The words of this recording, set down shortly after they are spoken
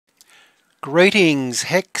Greetings,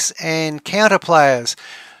 Hex and counter players,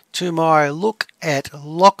 to my look at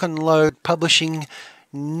Lock and Load Publishing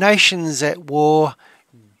Nations at War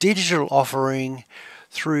digital offering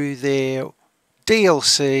through their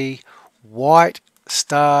DLC White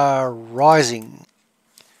Star Rising.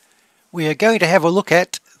 We are going to have a look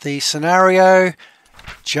at the scenario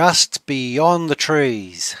Just Beyond the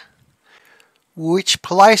Trees, which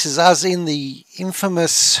places us in the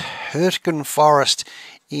infamous Hurtgen Forest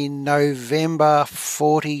in November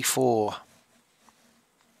 44.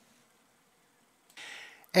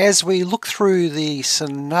 As we look through the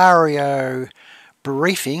scenario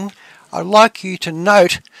briefing, I'd like you to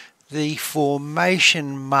note the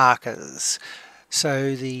formation markers.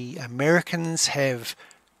 So the Americans have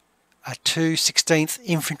a 2/16th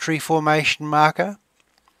infantry formation marker,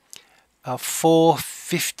 a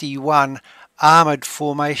 451 armoured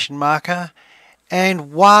formation marker,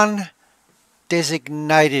 and one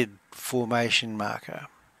designated formation marker.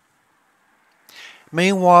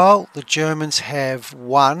 Meanwhile, the Germans have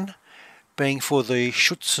one, being for the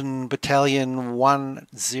Schützen Battalion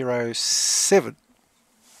 107.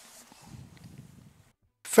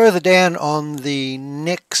 Further down on the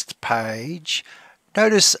next page,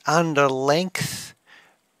 notice under length,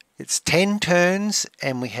 it's 10 turns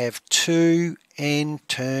and we have 2 end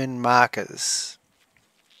turn markers.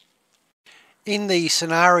 In the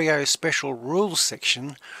scenario special rules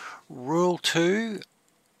section, Rule 2,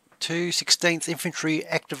 2/16th infantry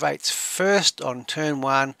activates first on turn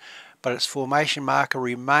 1, but its formation marker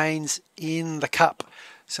remains in the cup.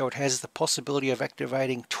 So it has the possibility of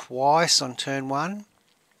activating twice on turn 1.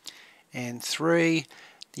 And 3,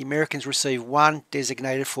 the Americans receive one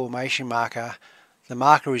designated formation marker. The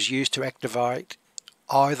marker is used to activate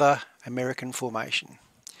either American formation.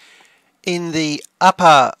 In the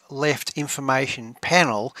upper left information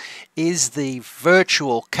panel is the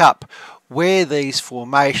virtual cup where these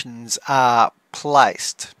formations are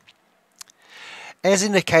placed. As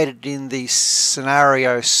indicated in the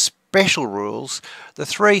scenario special rules, the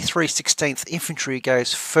 3/16th infantry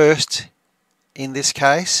goes first in this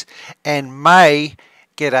case and may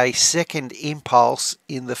get a second impulse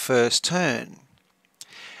in the first turn.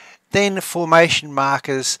 Then formation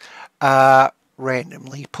markers are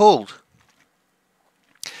randomly pulled.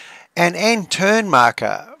 An end turn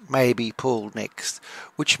marker may be pulled next,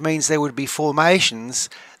 which means there would be formations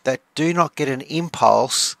that do not get an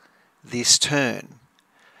impulse this turn.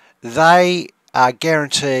 They are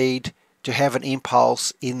guaranteed to have an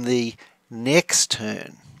impulse in the next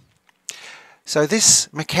turn. So this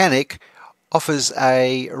mechanic offers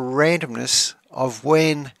a randomness of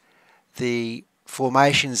when the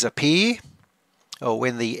formations appear or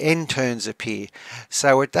when the end turns appear.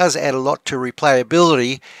 So it does add a lot to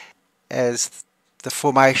replayability as the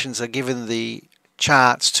formations are given the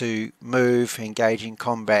chance to move, engage in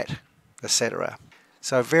combat, etc.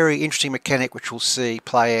 So a very interesting mechanic which we'll see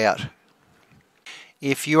play out.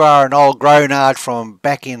 If you are an old grownard from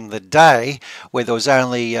back in the day where there was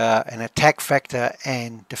only an attack factor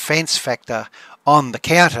and defense factor on the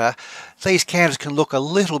counter, these counters can look a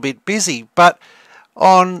little bit busy, but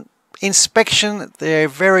on inspection they're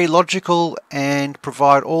very logical and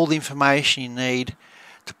provide all the information you need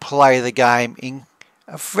to play the game in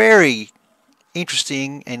a very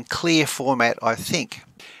interesting and clear format, I think.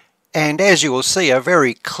 And as you will see, are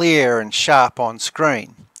very clear and sharp on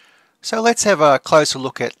screen. So let's have a closer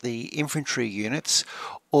look at the infantry units,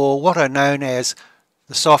 or what are known as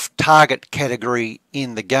the soft target category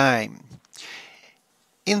in the game.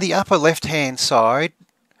 In the upper left hand side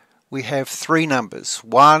we have 3 numbers,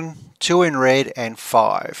 1, 2 in red and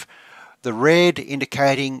 5. The red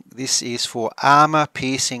indicating this is for armour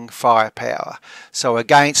piercing firepower, so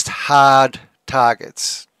against hard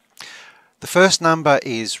targets. The first number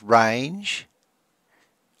is range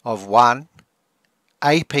of 1,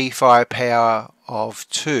 AP firepower of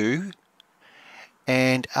 2,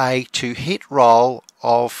 and a to hit roll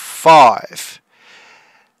of 5.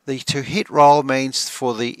 The to hit roll means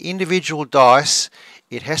for the individual dice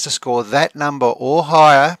it has to score that number or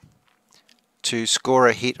higher to score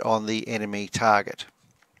a hit on the enemy target.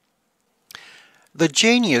 The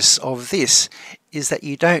genius of this is that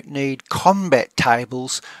you don't need combat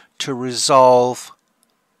tables to resolve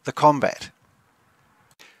the combat.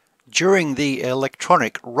 During the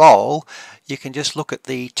electronic roll, you can just look at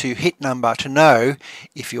the to hit number to know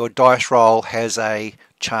if your dice roll has a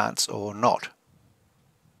chance or not.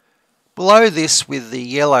 Below this with the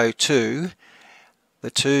yellow 2,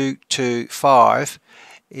 the 2 to 5,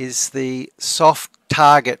 is the soft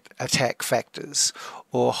target attack factors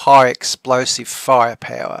or high explosive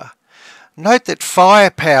firepower. Note that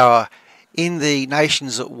firepower in the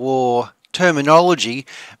Nations at War terminology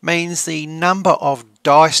means the number of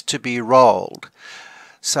dice to be rolled.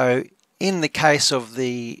 So in the case of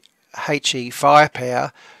the HE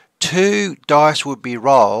firepower, 2 dice would be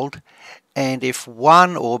rolled, and if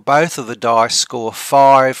one or both of the dice score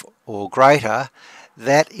 5 or greater,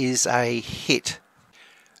 that is a hit.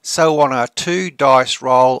 So on a 2 dice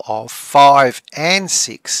roll of 5 and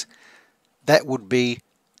 6, that would be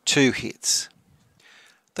 2 hits.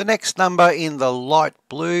 The next number in the light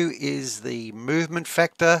blue is the movement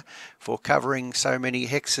factor for covering so many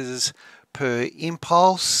hexes per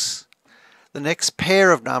impulse. The next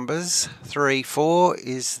pair of numbers, 3, 4,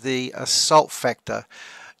 is the assault factor.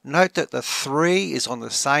 Note that the 3 is on the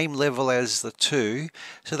same level as the 2,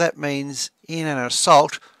 so that means in an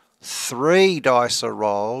assault 3 dice are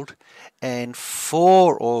rolled and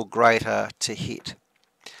 4 or greater to hit.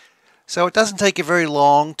 So it doesn't take you very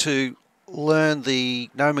long to learn the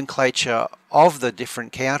nomenclature of the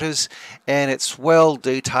different counters, and it's well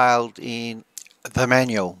detailed in the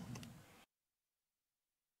manual.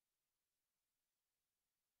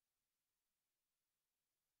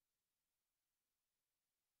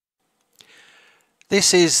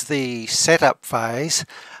 This is the setup phase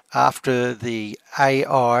after the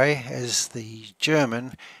AI, as the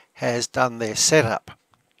German, has done their setup.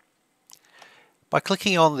 By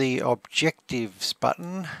clicking on the Objectives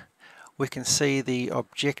button, we can see the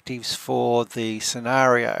objectives for the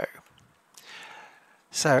scenario.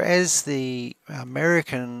 So as the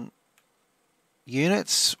American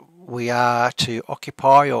units, we are to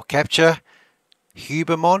occupy or capture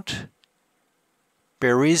Hougoumont,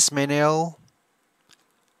 Berismenel,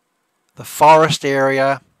 the forest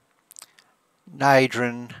area,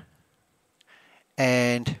 Nadron,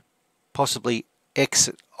 and possibly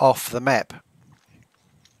exit off the map.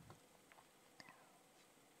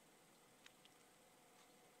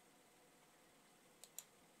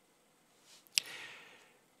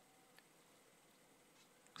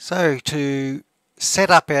 So to set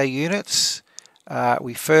up our units,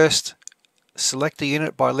 we first select the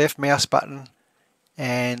unit by left mouse button,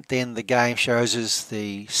 and then the game shows us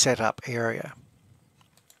the setup area.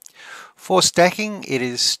 For stacking, it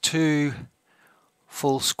is 2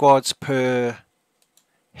 full squads per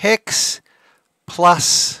hex,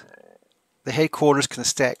 plus the headquarters can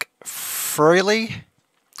stack freely,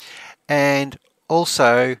 and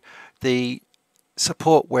also the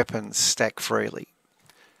support weapons stack freely.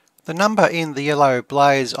 The number in the yellow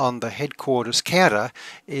blaze on the headquarters counter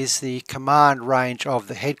is the command range of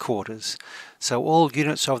the headquarters, so all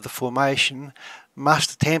units of the formation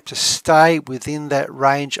must attempt to stay within that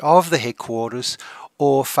range of the headquarters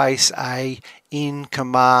or face a in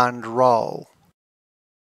command role.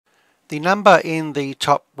 The number in the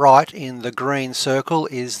top right in the green circle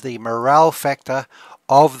is the morale factor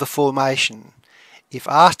of the formation. If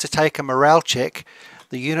asked to take a morale check,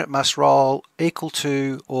 the unit must roll equal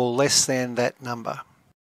to or less than that number.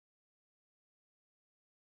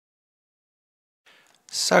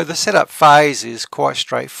 So the setup phase is quite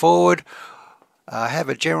straightforward. Have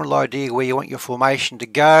a general idea where you want your formation to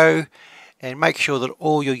go, and make sure that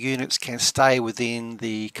all your units can stay within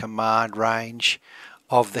the command range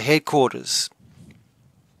of the headquarters.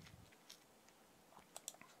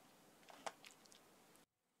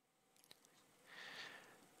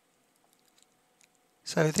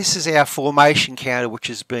 So this is our formation counter, which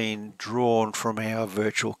has been drawn from our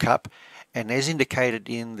virtual cup, and as indicated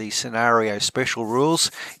in the scenario special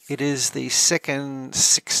rules, it is the 2nd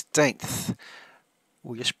 16th.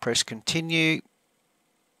 We'll just press continue,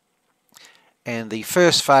 and the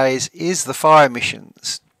first phase is the fire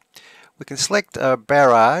missions. We can select a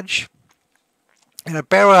barrage, and a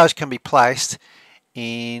barrage can be placed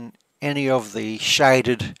in any of the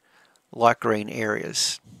shaded light green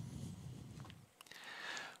areas.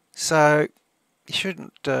 So you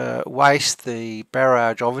shouldn't waste the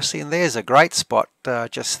barrage, obviously, and there's a great spot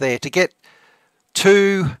just there to get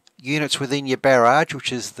 2 units within your barrage,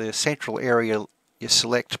 which is the central area you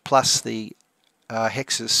select, plus the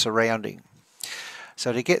hexes surrounding.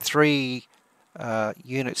 So to get 3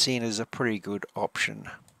 units in is a pretty good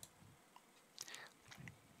option.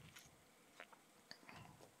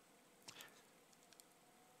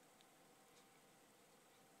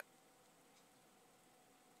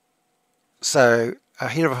 So a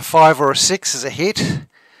hit of a 5 or a 6 is a hit.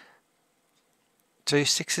 2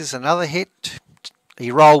 6s, another hit.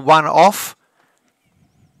 You roll 1 off.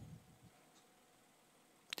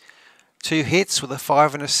 2 hits with a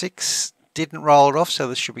 5 and a 6. Didn't roll it off, so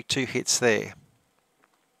there should be 2 hits there.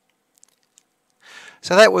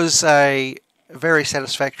 So that was a very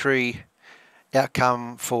satisfactory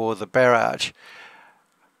outcome for the barrage.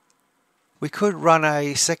 We could run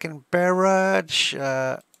a second barrage,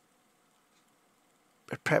 but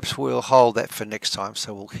perhaps we'll hold that for next time.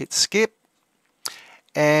 So we'll hit skip.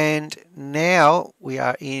 And now we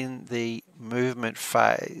are in the movement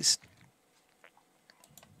phase.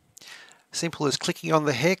 Simple as clicking on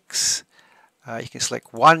the hex. You can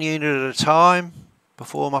select one unit at a time,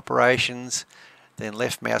 perform operations, then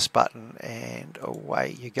left mouse button and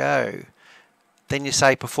away you go. Then you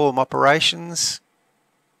say perform operations.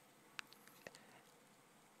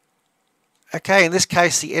 Okay, in this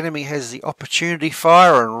case the enemy has the opportunity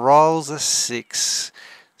fire and rolls a 6.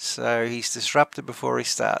 So he's disrupted before he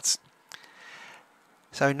starts.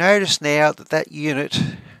 So notice now that that unit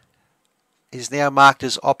is now marked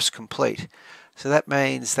as ops complete. So that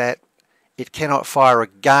means that it cannot fire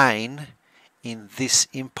again in this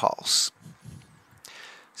impulse.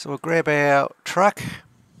 So we'll grab our truck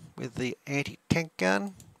with the anti-tank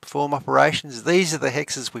gun, perform operations. These are the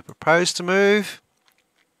hexes we propose to move.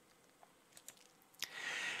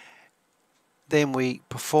 Then we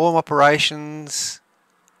perform operations,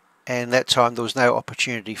 and that time there was no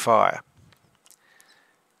opportunity fire.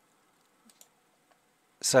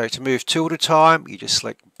 So to move two at a time, you just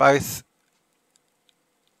select both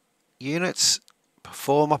units,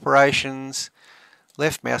 perform operations,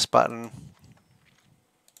 left mouse button,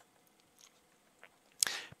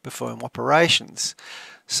 perform operations.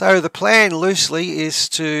 So the plan loosely is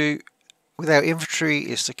to, with our infantry,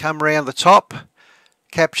 is to come around the top,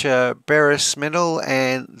 capture Barris Middle,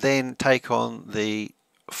 and then take on the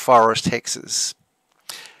forest hexes.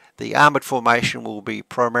 The armoured formation will be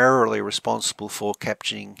primarily responsible for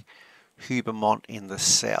capturing Houbermont in the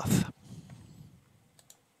south.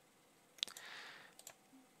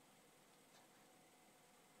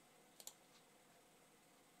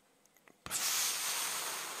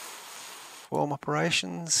 Perform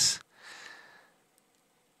operations.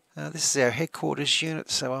 This is our headquarters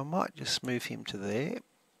unit, so I might just move him to there.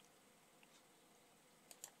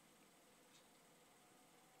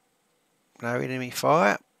 No enemy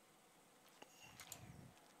fire.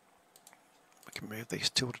 We can move these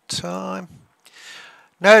two at a time.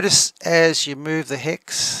 Notice as you move the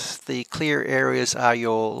hex, the clear areas are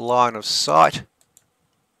your line of sight.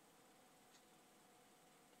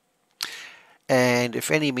 And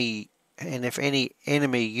if any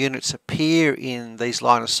enemy units appear in these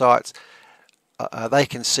line of sights, they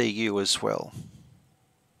can see you as well.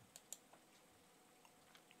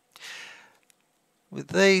 With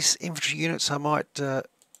these infantry units, I might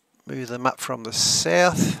move them up from the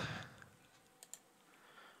south.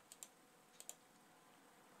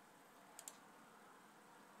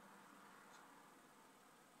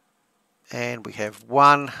 And we have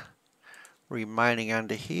one remaining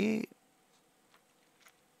under here.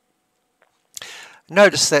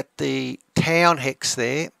 Notice that the town hex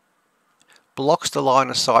there blocks the line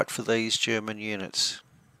of sight for these German units.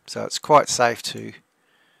 So it's quite safe to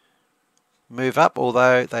move up,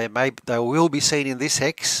 although they will be seen in this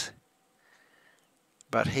hex,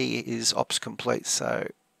 but he is ops complete, so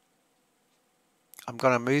I'm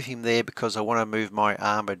going to move him there because I want to move my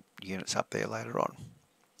armoured units up there later on.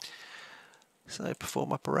 So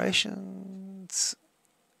perform operations.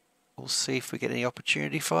 We'll see if we get any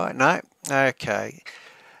opportunity fire. No? Okay.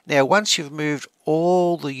 Now once you've moved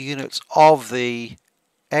all the units of the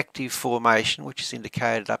active formation, which is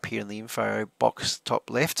indicated up here in the info box top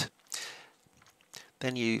left,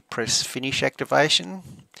 then you press finish activation.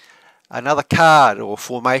 Another card or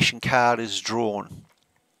formation card is drawn.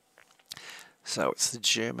 So it's the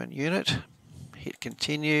German unit. Hit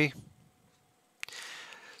continue.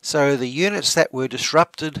 So the units that were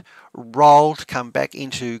disrupted roll to come back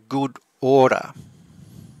into good order.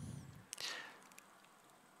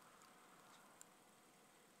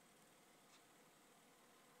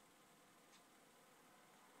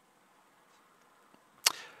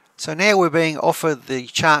 So now we're being offered the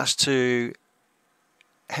chance to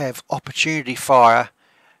have opportunity fire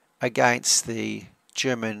against the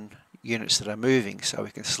German units that are moving. So we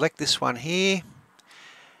can select this one here.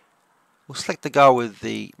 We'll select the guy with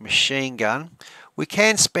the machine gun. We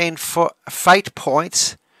can spend fate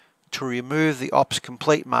points to remove the ops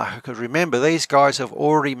complete marker, because remember these guys have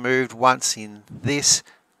already moved once in this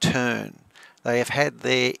turn. They have had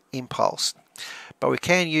their impulse. But we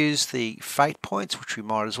can use the fate points, which we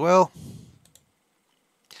might as well.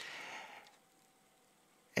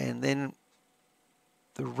 And then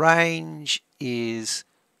the range is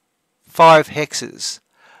 5 hexes.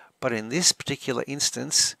 But in this particular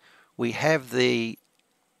instance, we have the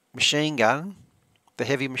machine gun, the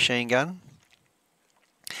heavy machine gun,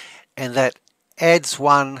 and that adds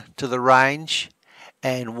 1 to the range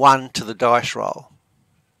and 1 to the dice roll.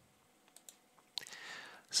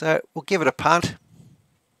 So we'll give it a punt.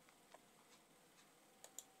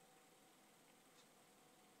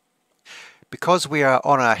 Because we are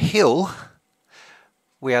on a hill,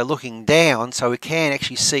 we are looking down, so we can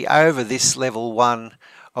actually see over this level 1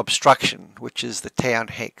 obstruction, which is the town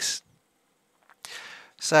hex.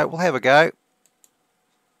 So we'll have a go.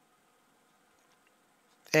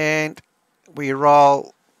 And we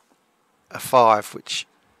roll a 5, which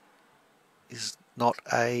is not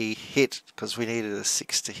a hit because we needed a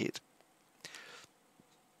 6 to hit.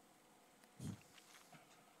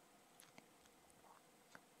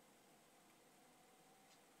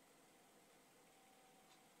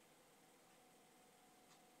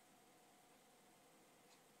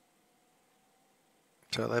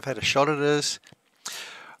 So they've had a shot at us.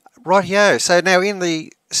 Rightio. So now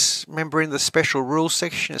remember in the special rules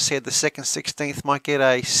section it said the second 16th might get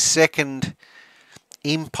a second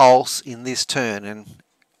impulse in this turn, and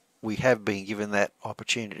we have been given that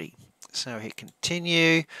opportunity. So hit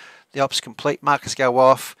continue. The ops complete, markers go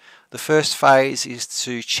off. The first phase is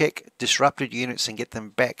to check disrupted units and get them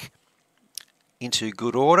back into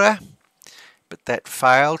good order, but that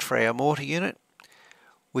failed for our mortar unit.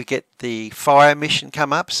 We get the fire mission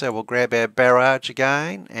come up, so we'll grab our barrage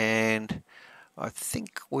again, and I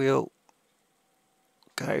think we'll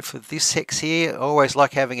go for this hex here. I always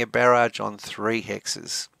like having a barrage on 3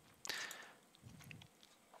 hexes.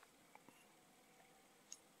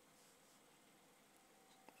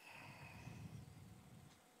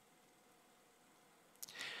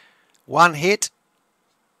 One hit.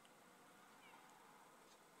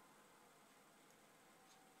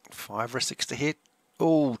 Five or a 6 to hit.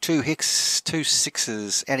 Oh, 2 hits, 2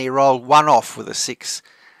 6s, and he rolled 1 off with a 6.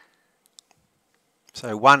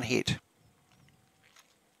 So 1 hit.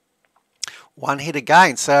 1 hit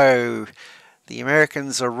again. So the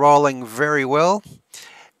Americans are rolling very well,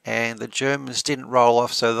 and the Germans didn't roll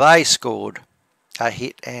off, so they scored a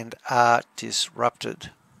hit and are disrupted.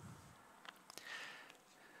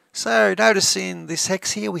 So notice in this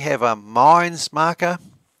hex here we have a mines marker.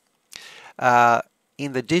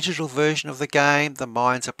 In the digital version of the game, the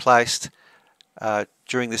mines are placed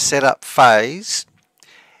during the setup phase.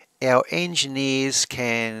 Our engineers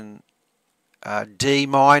can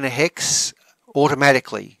demine a hex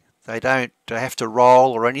automatically. They don't have to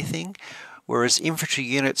roll or anything, whereas infantry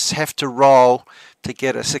units have to roll to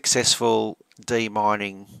get a successful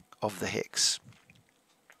demining of the hex.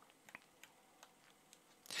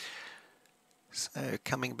 So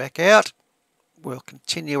coming back out, we'll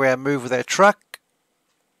continue our move with our truck.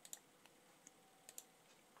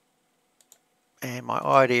 And my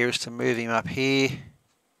idea is to move him up here.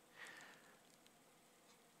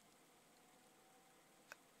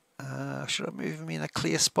 Should I move him in a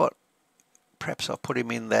clear spot? Perhaps I'll put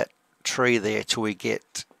him in that tree there till we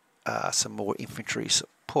get some more infantry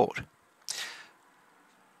support.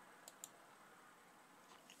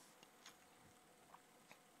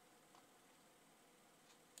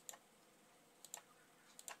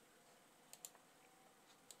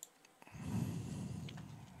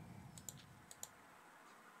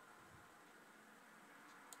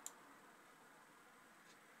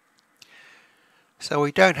 So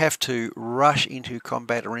we don't have to rush into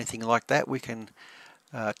combat or anything like that. We can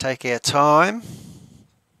take our time.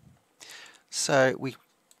 So we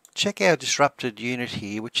check our disrupted unit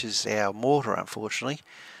here, which is our mortar, unfortunately.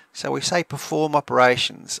 So we say perform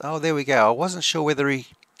operations. Oh, there we go. I wasn't sure whether he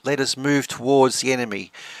let us move towards the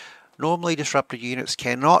enemy. Normally disrupted units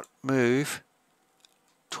cannot move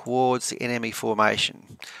towards the enemy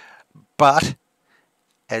formation. But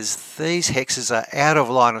as these hexes are out of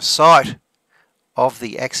line of sight of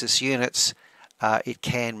the Axis units, it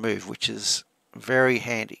can move, which is very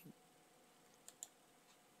handy.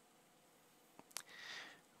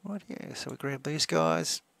 Right, yeah, so we grab these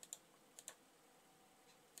guys.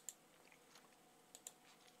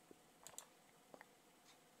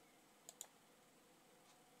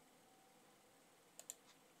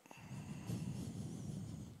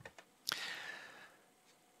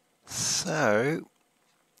 So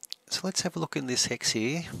let's have a look in this hex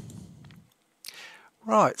here.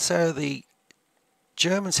 Right, so the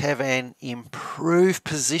Germans have an improved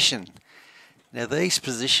position. Now these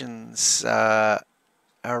positions are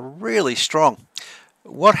really strong.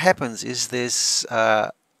 What happens is there's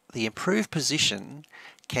the improved position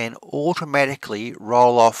can automatically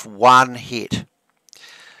roll off 1 hit.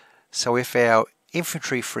 So if our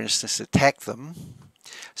infantry, for instance, attack them,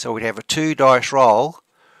 so we'd have a 2 dice roll,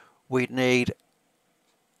 we'd need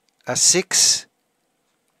a 6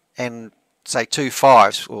 and say 2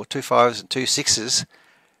 5s, or 2 5s and 2 6s.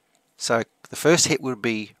 So the first hit would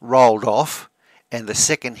be rolled off and the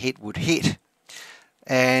second hit would hit.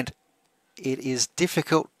 and it is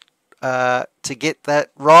difficult to get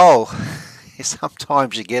that roll.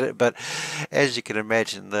 Sometimes you get it, but as you can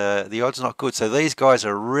imagine, the odds are not good. So these guys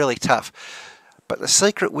are really tough. But the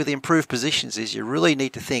secret with improved positions is you really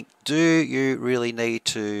need to think, do you really need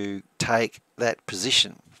to take that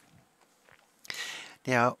position?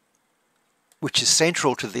 Now, which is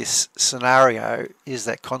central to this scenario is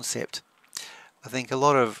that concept. I think a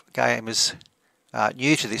lot of gamers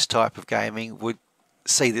new to this type of gaming would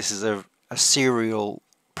see this as a serial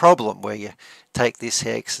problem where you take this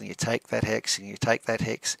hex and you take that hex and you take that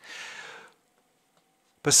hex.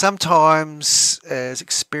 But sometimes, as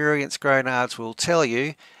experienced grown-ards will tell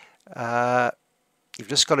you, you've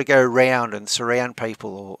just got to go around and surround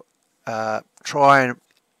people, or try and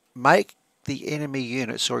make the enemy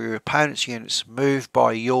units or your opponent's units move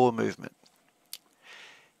by your movement.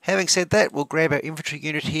 Having said that, we'll grab our infantry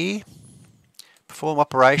unit here, perform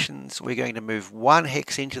operations. We're going to move one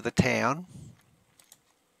hex into the town,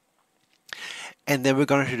 and then we're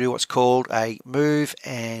going to do what's called a move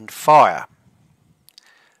and fire.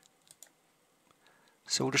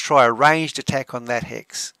 So we'll just try a ranged attack on that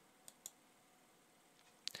hex.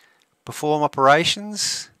 Perform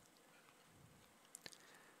operations.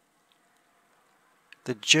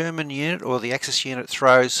 The German unit or the Axis unit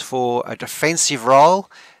throws for a defensive roll.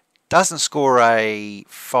 Doesn't score a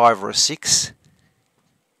 5 or a 6.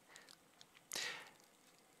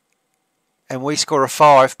 And we score a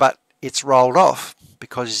 5, but it's rolled off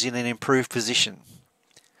because it's in an improved position.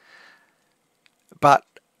 But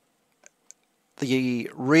the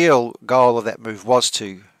real goal of that move was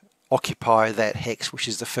to occupy that hex, which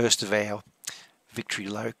is the first of our victory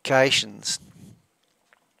locations.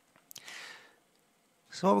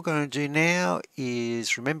 So what we're going to do now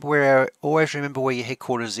is always remember where your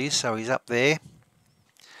headquarters is. So he's up there.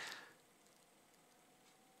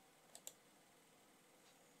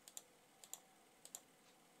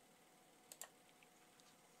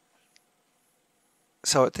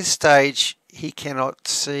 So at this stage, he cannot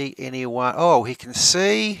see anyone. Oh, he can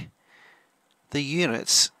see the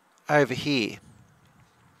units over here.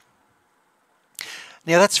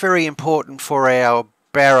 Now that's very important for our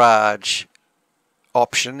barrage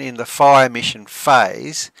option in the fire mission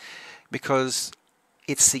phase, because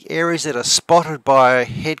it's the areas that are spotted by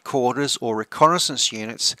headquarters or reconnaissance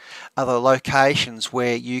units are the locations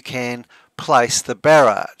where you can place the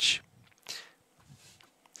barrage.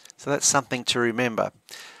 So that's something to remember.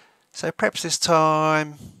 So perhaps this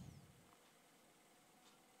time,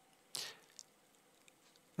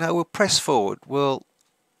 no, we'll press forward. We'll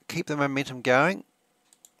keep the momentum going.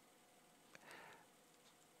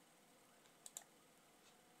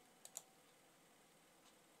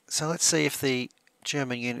 So let's see if the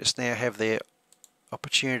German units now have their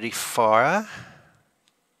opportunity fire.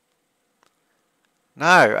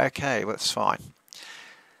 No, okay, well, that's fine.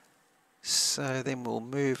 So then we'll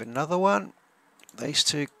move another one. These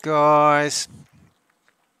two guys.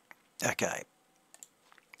 Okay.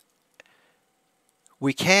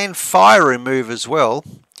 We can fire and move as well,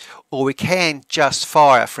 or we can just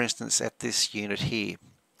fire, for instance, at this unit here.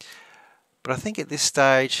 But I think at this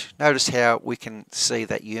stage, notice how we can see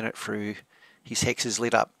that unit through his hexes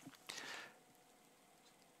lit up.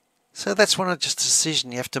 So that's just a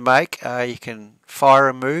decision you have to make. You can fire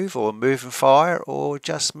and move, or move and fire, or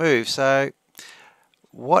just move. So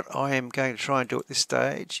what I am going to try and do at this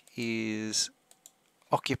stage is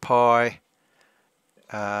occupy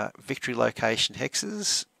victory location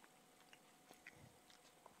hexes.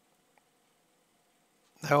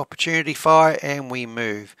 No opportunity fire, and we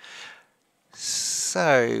move.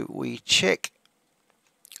 So we check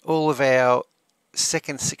all of our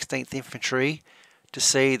 2nd 16th Infantry to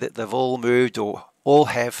see that they've all moved or all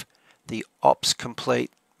have the ops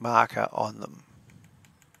complete marker on them.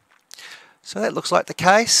 So that looks like the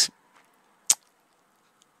case.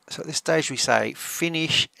 So at this stage we say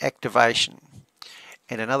finish activation,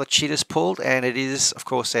 and another chit is pulled, and it is of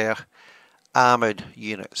course our armoured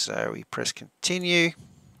unit. So we press continue.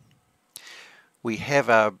 We have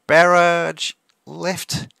our barrage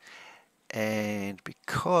left, and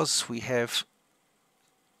because we have,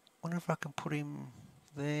 I wonder if I can put him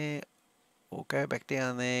there or go back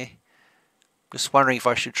down there. Just wondering if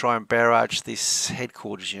I should try and barrage this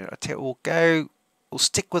headquarters unit. We'll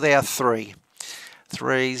stick with our 3.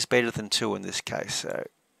 3 is better than 2 in this case. So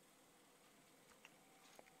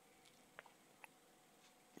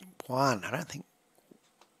 1, I don't think,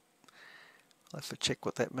 I'll have to check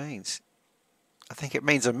what that means. I think it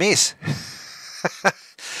means a miss.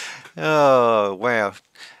 Oh, wow.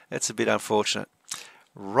 That's a bit unfortunate.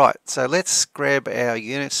 Right, so let's grab our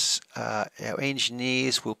units. Our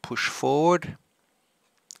engineers will push forward.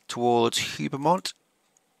 towards Hubermont,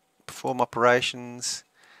 perform operations.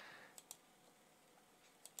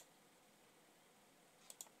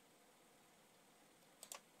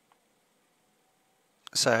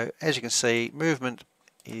 So as you can see, movement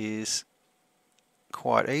is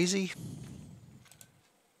quite easy.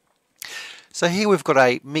 So here we've got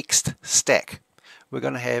a mixed stack. We're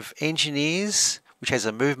going to have engineers, which has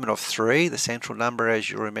a movement of 3, the central number as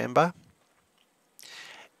you remember,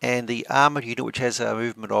 and the armoured unit, which has a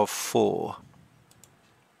movement of 4.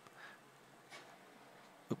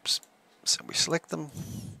 Oops. So we select them,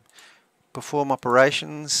 perform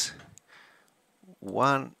operations,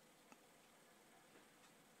 1,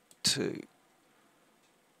 2,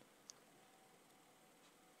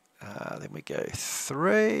 then we go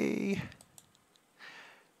 3.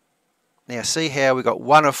 Now see how we got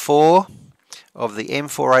 1 of 4 of the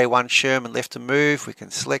M4A1 Sherman left to move. We can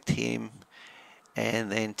select him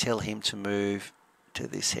and then tell him to move to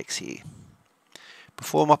this hex here.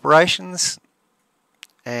 Perform operations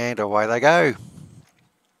and away they go.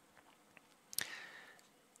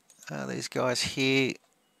 These guys here,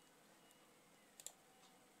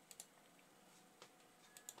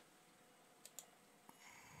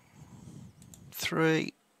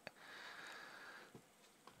 three.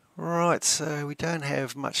 Right, so we don't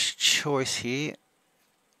have much choice here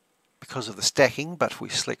because of the stacking, but if we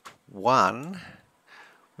select 1,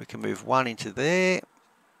 we can move 1 into there,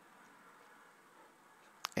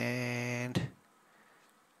 and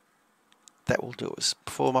that will do us.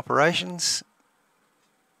 Perform operations.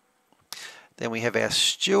 Then we have our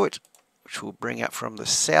Stuart, which we'll bring up from the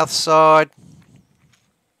south side.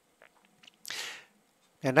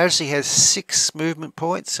 Now notice he has 6 movement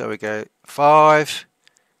points, so we go 5.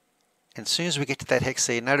 And as soon as we get to that hex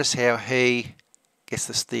there, notice how he gets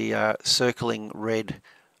the circling red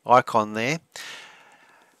icon there.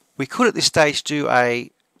 We could at this stage do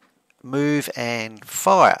a move and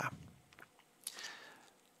fire.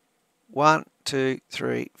 1, 2,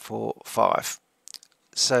 3, 4, 5.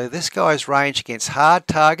 So this guy's range against hard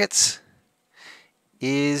targets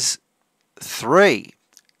is 3.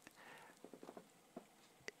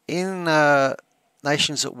 In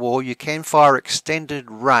Nations at War, you can fire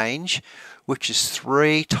extended range, which is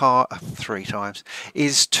 2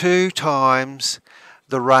 times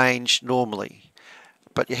the range normally.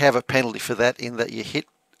 But you have a penalty for that in that your hit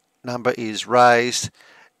number is raised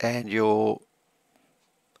and I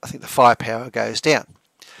think the firepower goes down.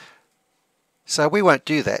 So we won't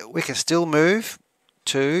do that. We can still move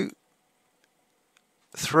to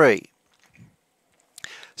 3.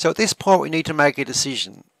 So at this point we need to make a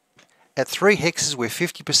decision. At 3 hexes we're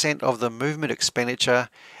 50% of the movement expenditure,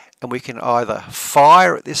 and we can either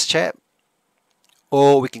fire at this chap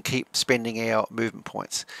or we can keep spending our movement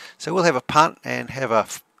points. So we'll have a punt and have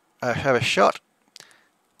a shot.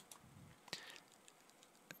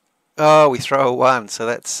 Oh, we throw a 1, so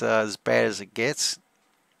that's as bad as it gets.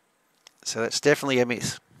 So that's definitely a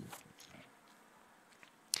miss.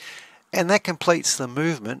 And that completes the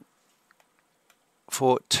movement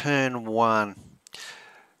for turn 1.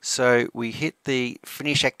 So we hit the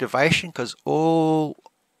finish activation because all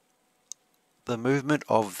the movement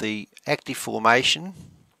of the active formation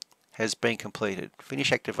has been completed.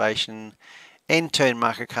 Finish activation, end turn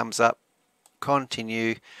marker comes up,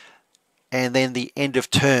 continue, and then the end of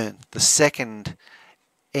turn, the second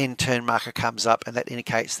end turn marker comes up, and that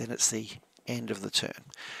indicates then it's the end of the turn.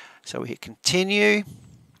 So we hit continue.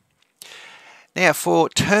 Now for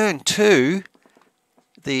turn 2,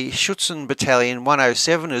 the Schutzen Battalion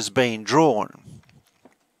 107 has been drawn.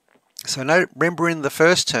 So remember in the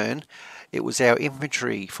first turn it was our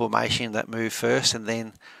infantry formation that moved first and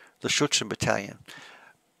then the Schutzen Battalion.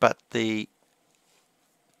 But this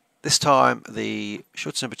time the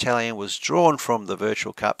Schutzen Battalion was drawn from the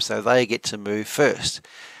Virtual Cup, so they get to move first.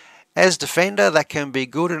 As defender that can be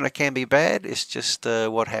good and it can be bad, it's just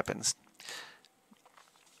what happens.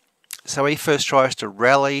 So he first tries to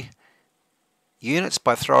rally units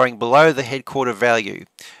by throwing below the headquarter value,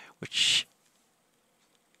 which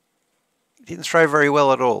didn't throw very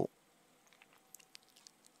well at all.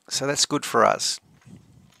 So that's good for us.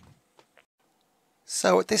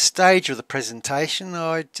 So at this stage of the presentation,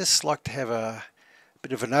 I'd just like to have a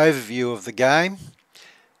bit of an overview of the game.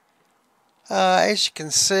 As you can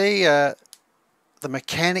see, the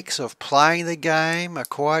mechanics of playing the game are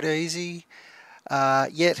quite easy,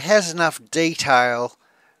 yet has enough detail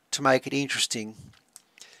to make it interesting.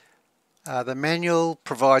 The manual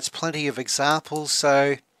provides plenty of examples,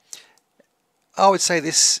 so I would say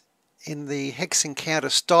this in the hex encounter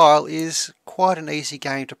style is quite an easy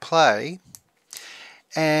game to play,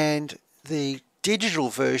 and the digital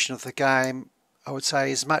version of the game I would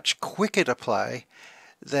say, is much quicker to play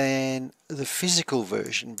than the physical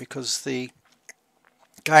version, because the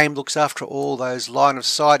game looks after all those line of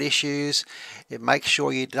sight issues. It makes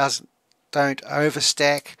sure you don't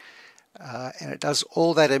overstack, and it does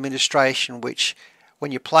all that administration, which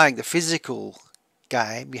when you're playing the physical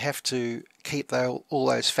game you have to keep all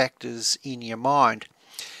those factors in your mind.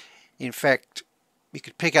 In fact, you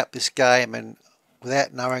could pick up this game and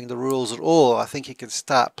without knowing the rules at all, I think you can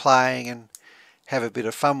start playing and have a bit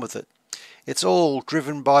of fun with it. It's all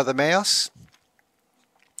driven by the mouse.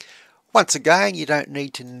 Once again, you don't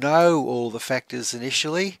need to know all the factors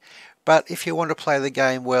initially, but if you want to play the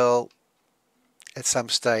game well, at some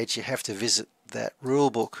stage you have to visit that rule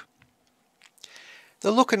book.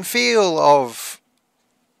 The look and feel of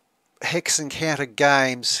hex and counter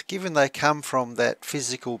games, given they come from that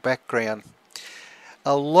physical background,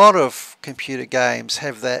 a lot of computer games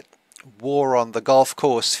have that war on the golf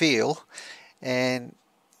course feel, and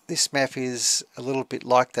this map is a little bit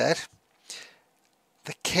like that.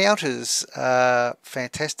 The counters are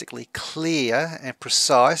fantastically clear and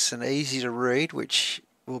precise and easy to read, which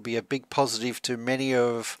will be a big positive to many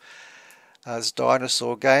of us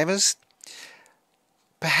dinosaur gamers.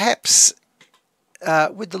 Perhaps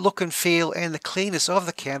with the look and feel and the clearness of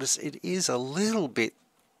the counters, it is a little bit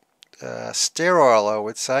sterile, I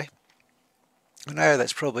would say. I know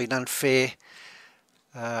that's probably an unfair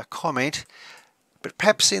comment, but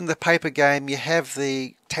perhaps in the paper game you have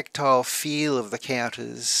the tactile feel of the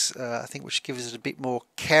counters, I think, which gives it a bit more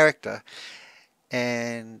character,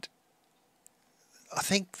 and I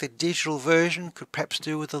think the digital version could perhaps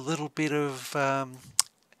do with a little bit of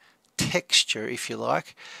texture, if you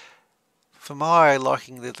like. For my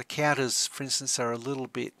liking, the counters, for instance, are a little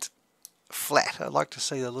bit flat. I'd like to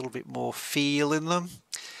see a little bit more feel in them.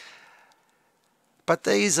 But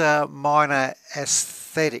these are minor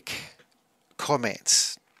aesthetic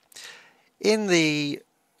comments. In the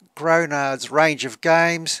Gronard's range of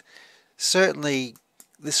games, certainly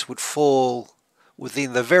this would fall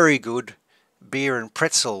within the very good beer and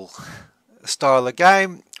pretzel style of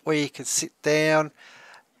game, where you can sit down,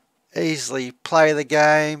 easily play the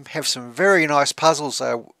game, have some very nice puzzles,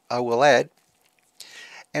 I will add,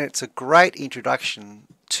 and it's a great introduction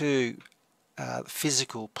to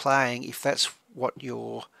physical playing if that's what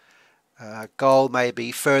your goal may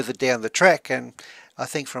be further down the track. And I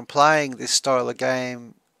think from playing this style of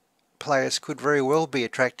game, players could very well be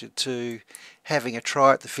attracted to having a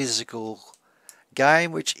try at the physical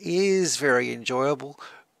game, which is very enjoyable,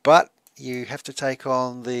 but you have to take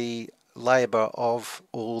on the labour of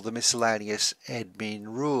all the miscellaneous admin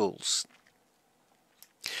rules.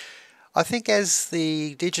 I think as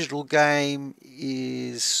the digital game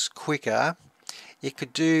is quicker, it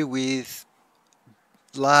could do with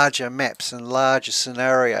larger maps and larger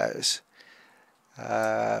scenarios,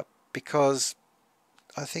 because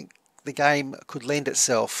I think the game could lend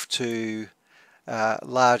itself to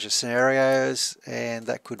larger scenarios, and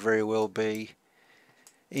that could very well be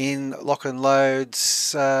in Lock and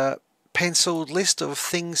Load's penciled list of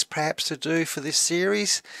things perhaps to do for this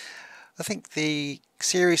series. I think the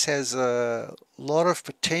series has a lot of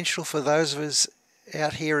potential for those of us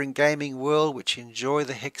out here in gaming world which enjoy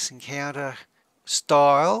the hex and counter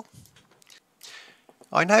style.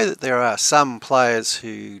 I know that there are some players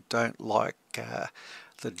who don't like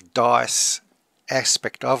the dice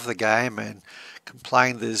aspect of the game and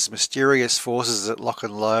complain there's mysterious forces at Lock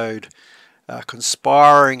and Load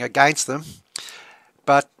conspiring against them,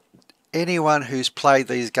 but anyone who's played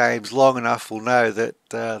these games long enough will know that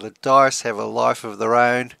the dice have a life of their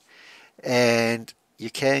own, and you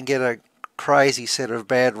can get a crazy set of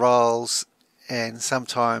bad rolls and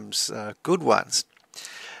sometimes good ones,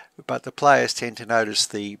 but the players tend to notice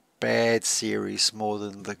the bad series more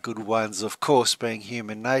than the good ones, of course, being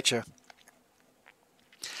human nature.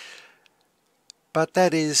 But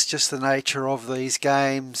that is just the nature of these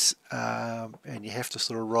games, and you have to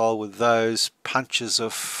sort of roll with those punches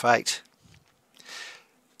of fate.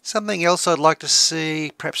 Something else I'd like to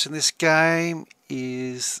see perhaps in this game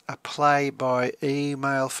is a play by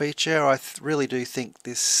email feature. I really do think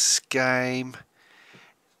this game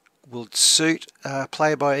will suit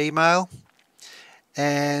play by email,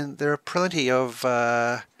 and there are plenty of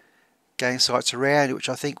game sites around which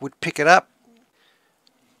I think would pick it up.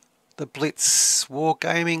 The Blitz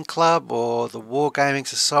Wargaming Club or the Wargaming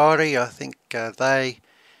Society, I think they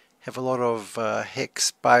have a lot of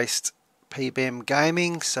hex-based PBM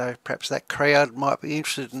gaming, so perhaps that crowd might be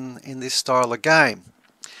interested in this style of game.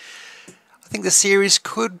 I think the series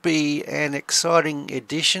could be an exciting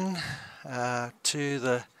addition to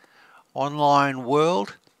the online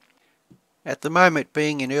world. At the moment,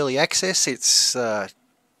 being in early access, it's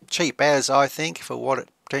cheap as, I think, for what it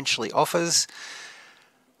potentially offers.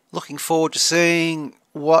 Looking forward to seeing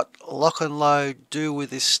what Lock and Load do with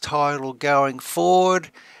this title going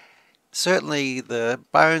forward. Certainly the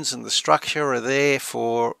bones and the structure are there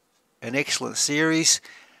for an excellent series.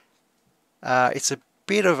 It's a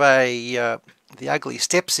bit of the ugly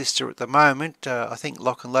stepsister at the moment. I think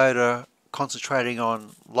Lock and Load are concentrating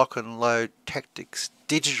on Lock and Load Tactics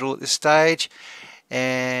Digital at this stage,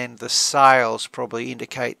 and the sales probably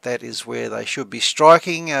indicate that is where they should be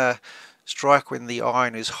striking. Strike when the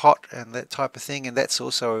iron is hot and that type of thing, and that's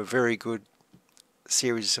also a very good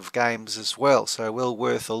series of games as well, so well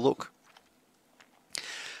worth a look.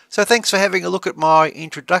 So thanks for having a look at my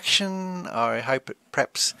introduction. I hope it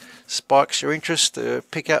perhaps spikes your interest to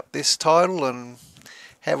pick up this title and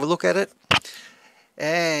have a look at it.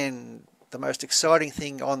 And the most exciting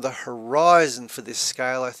thing on the horizon for this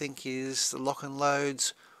scale, I think, is the Lock and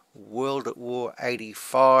Load's World at War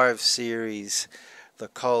 85 series, the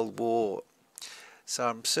Cold War. So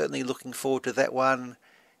I'm certainly looking forward to that one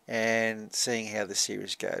and seeing how the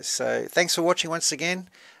series goes. So thanks for watching once again.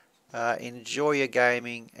 Enjoy your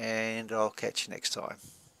gaming, and I'll catch you next time.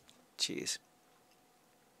 Cheers.